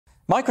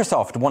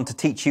Microsoft want to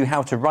teach you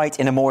how to write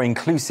in a more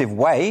inclusive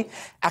way.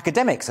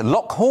 Academics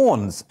lock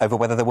horns over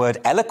whether the word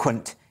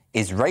eloquent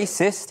is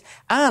racist.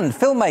 And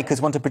filmmakers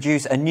want to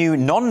produce a new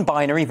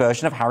non-binary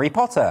version of Harry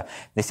Potter.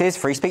 This is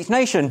Free Speech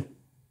Nation.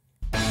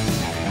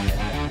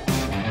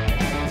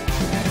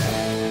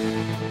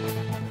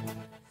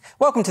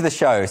 Welcome to the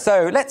show.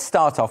 So let's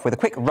start off with a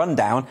quick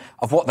rundown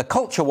of what the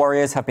culture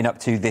warriors have been up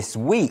to this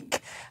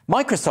week.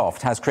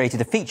 Microsoft has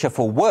created a feature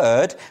for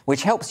Word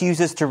which helps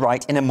users to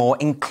write in a more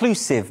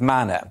inclusive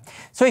manner.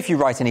 So if you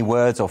write any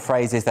words or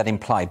phrases that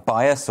imply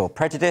bias or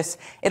prejudice,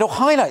 it'll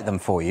highlight them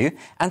for you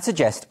and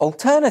suggest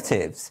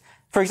alternatives.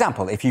 For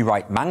example, if you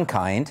write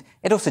mankind,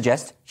 it'll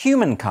suggest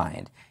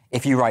humankind.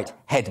 If you write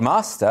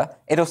headmaster,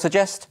 it'll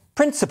suggest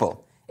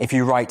principal. If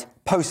you write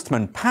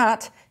postman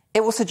Pat,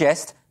 it will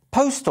suggest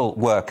postal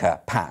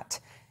worker Pat.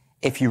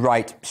 If you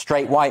write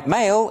straight white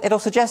male, it'll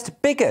suggest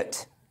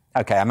bigot.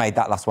 OK, I made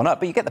that last one up,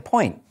 but you get the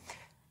point.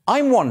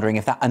 I'm wondering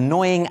if that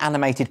annoying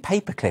animated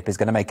paperclip is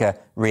going to make a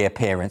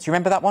reappearance. You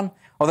remember that one?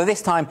 Although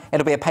this time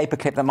it'll be a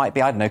paperclip that might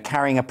be, I don't know,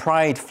 carrying a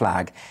pride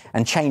flag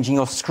and changing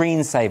your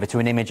screensaver to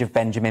an image of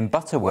Benjamin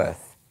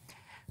Butterworth.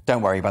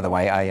 Don't worry, by the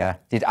way, I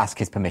did ask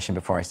his permission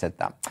before I said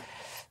that.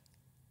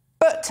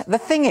 But the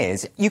thing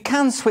is, you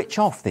can switch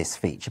off this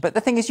feature. But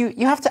the thing is,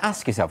 you have to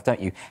ask yourself, don't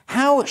you,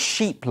 how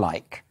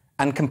sheep-like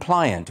and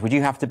compliant would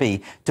you have to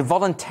be to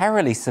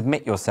voluntarily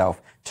submit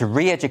yourself to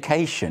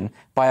re-education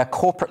by a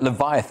corporate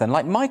leviathan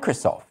like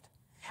Microsoft?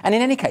 And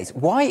in any case,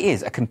 why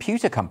is a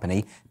computer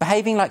company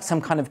behaving like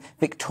some kind of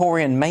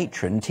Victorian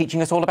matron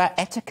teaching us all about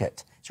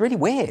etiquette? It's really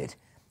weird.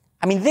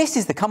 I mean, this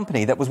is the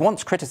company that was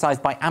once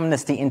criticised by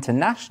Amnesty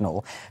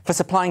International for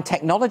supplying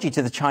technology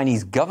to the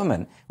Chinese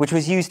government, which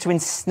was used to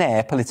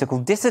ensnare political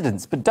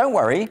dissidents. But don't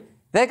worry,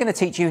 they're going to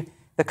teach you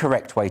the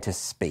correct way to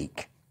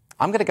speak.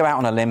 I'm going to go out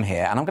on a limb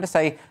here, and I'm going to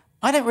say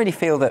I don't really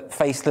feel that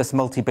faceless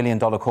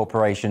multi-billion-dollar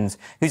corporations,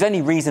 whose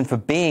only reason for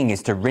being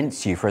is to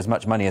rinse you for as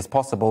much money as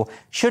possible,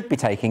 should be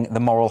taking the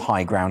moral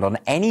high ground on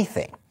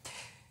anything.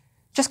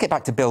 Just get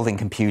back to building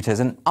computers,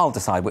 and I'll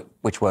decide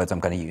which words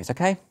I'm going to use,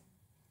 OK?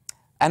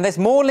 And there's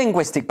more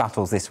linguistic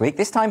battles this week,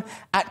 this time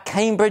at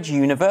Cambridge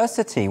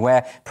University,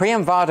 where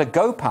Priyamvada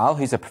Gopal,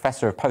 who's a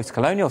professor of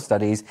post-colonial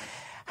studies,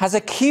 has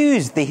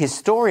accused the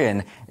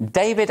historian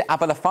David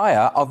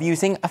Abolafaya of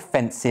using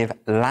offensive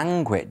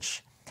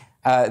language.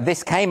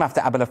 This came after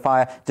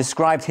Abolafaya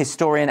described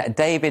historian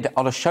David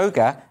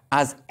Olusoga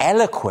as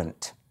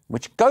eloquent,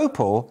 which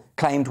Gopal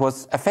claimed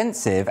was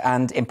offensive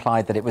and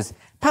implied that it was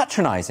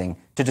patronising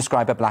to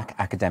describe a black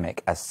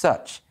academic as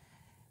such.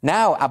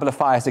 Now,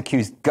 Abolafaya has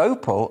accused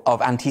Gopal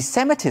of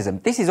anti-Semitism.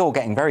 This is all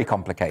getting very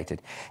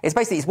complicated.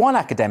 It's one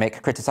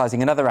academic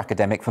criticising another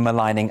academic for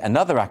maligning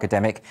another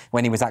academic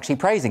when he was actually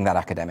praising that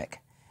academic.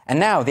 And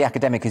now the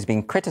academic who's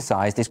being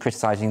criticised is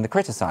criticising the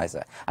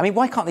criticiser. I mean,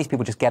 why can't these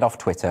people just get off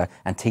Twitter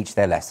and teach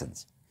their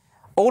lessons?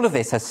 All of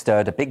this has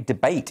stirred a big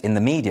debate in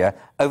the media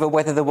over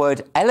whether the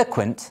word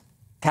eloquent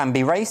can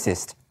be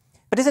racist.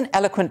 But isn't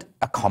eloquent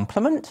a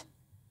compliment?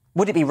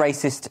 Would it be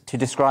racist to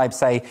describe,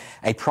 say,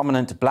 a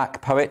prominent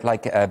black poet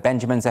like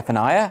Benjamin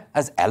Zephaniah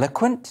as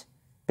eloquent?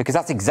 Because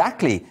that's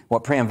exactly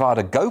what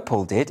Priyamvada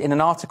Gopal did in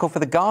an article for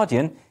The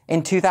Guardian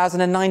in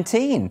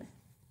 2019.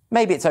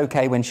 Maybe it's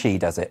OK when she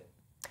does it.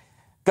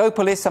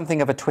 Gopal is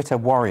something of a Twitter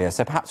warrior,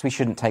 so perhaps we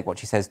shouldn't take what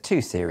she says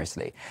too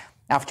seriously.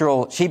 After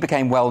all, she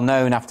became well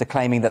known after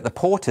claiming that the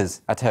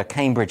porters at her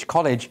Cambridge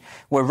college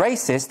were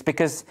racist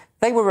because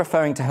they were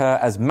referring to her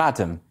as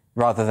Madam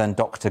rather than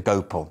Dr.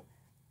 Gopal.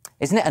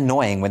 Isn't it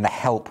annoying when the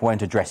help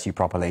won't address you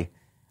properly?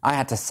 I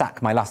had to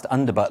sack my last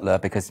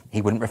underbutler because he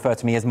wouldn't refer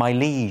to me as my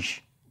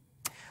liege.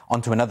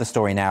 On to another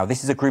story now.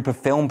 This is a group of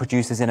film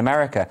producers in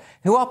America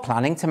who are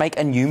planning to make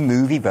a new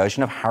movie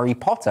version of Harry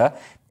Potter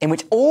in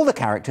which all the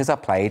characters are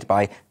played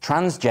by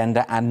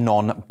transgender and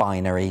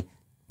non-binary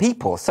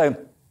people. So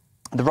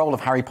the role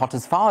of Harry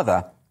Potter's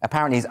father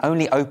apparently is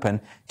only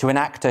open to an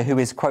actor who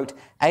is, quote,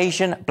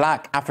 Asian,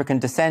 black, African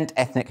descent,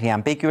 ethnically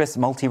ambiguous,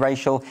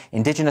 multiracial,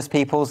 indigenous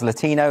peoples,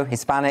 Latino,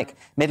 Hispanic,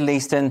 Middle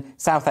Eastern,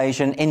 South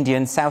Asian,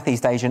 Indian,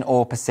 Southeast Asian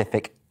or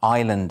Pacific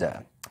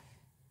Islander.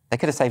 They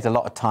could have saved a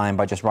lot of time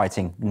by just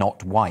writing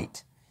not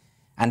white.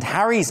 And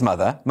Harry's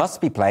mother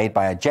must be played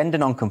by a gender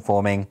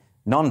non-conforming,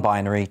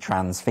 non-binary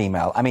trans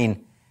female. I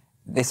mean,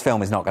 this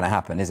film is not going to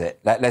happen, is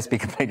it? Let's be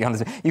completely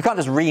honest. You can't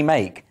just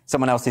remake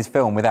someone else's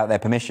film without their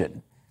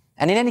permission.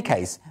 And in any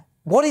case,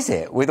 what is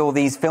it with all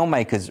these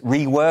filmmakers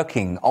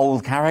reworking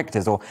old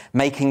characters or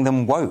making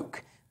them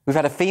woke? We've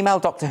had a female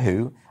Doctor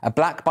Who, a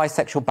black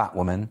bisexual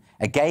Batwoman,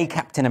 a gay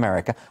Captain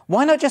America.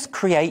 Why not just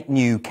create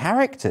new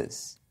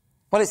characters?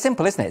 Well, it's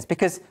simple, isn't it? It's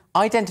because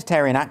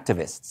identitarian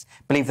activists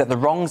believe that the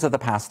wrongs of the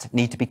past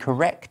need to be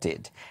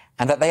corrected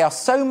and that they are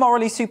so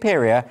morally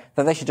superior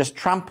that they should just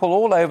trample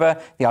all over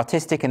the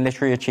artistic and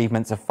literary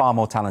achievements of far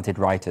more talented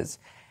writers.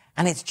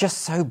 And it's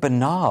just so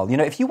banal. You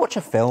know, if you watch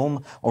a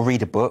film or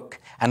read a book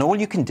and all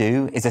you can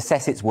do is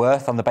assess its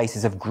worth on the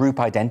basis of group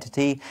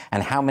identity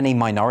and how many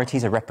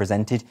minorities are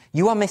represented,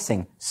 you are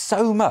missing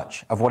so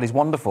much of what is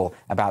wonderful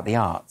about the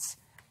arts.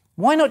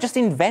 Why not just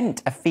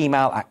invent a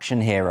female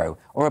action hero,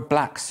 or a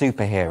black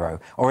superhero,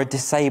 or a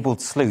disabled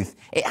sleuth?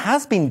 It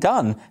has been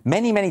done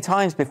many, many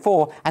times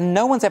before, and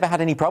no one's ever had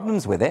any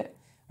problems with it.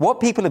 What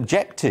people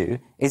object to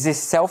is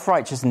this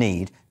self-righteous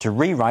need to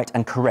rewrite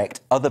and correct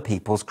other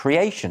people's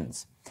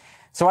creations.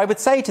 So I would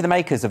say to the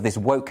makers of this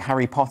woke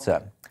Harry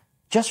Potter,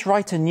 just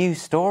write a new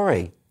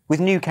story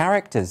with new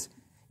characters.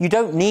 You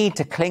don't need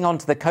to cling on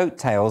to the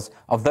coattails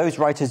of those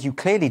writers you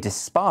clearly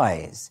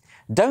despise.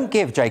 Don't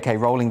give J.K.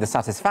 Rowling the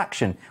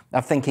satisfaction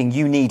of thinking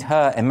you need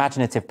her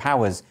imaginative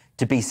powers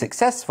to be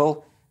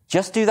successful.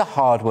 Just do the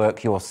hard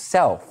work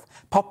yourself.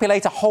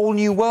 Populate a whole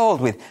new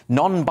world with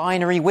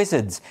non-binary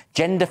wizards,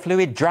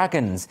 gender-fluid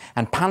dragons,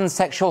 and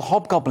pansexual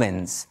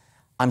hobgoblins.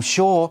 I'm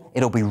sure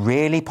it'll be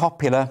really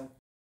popular.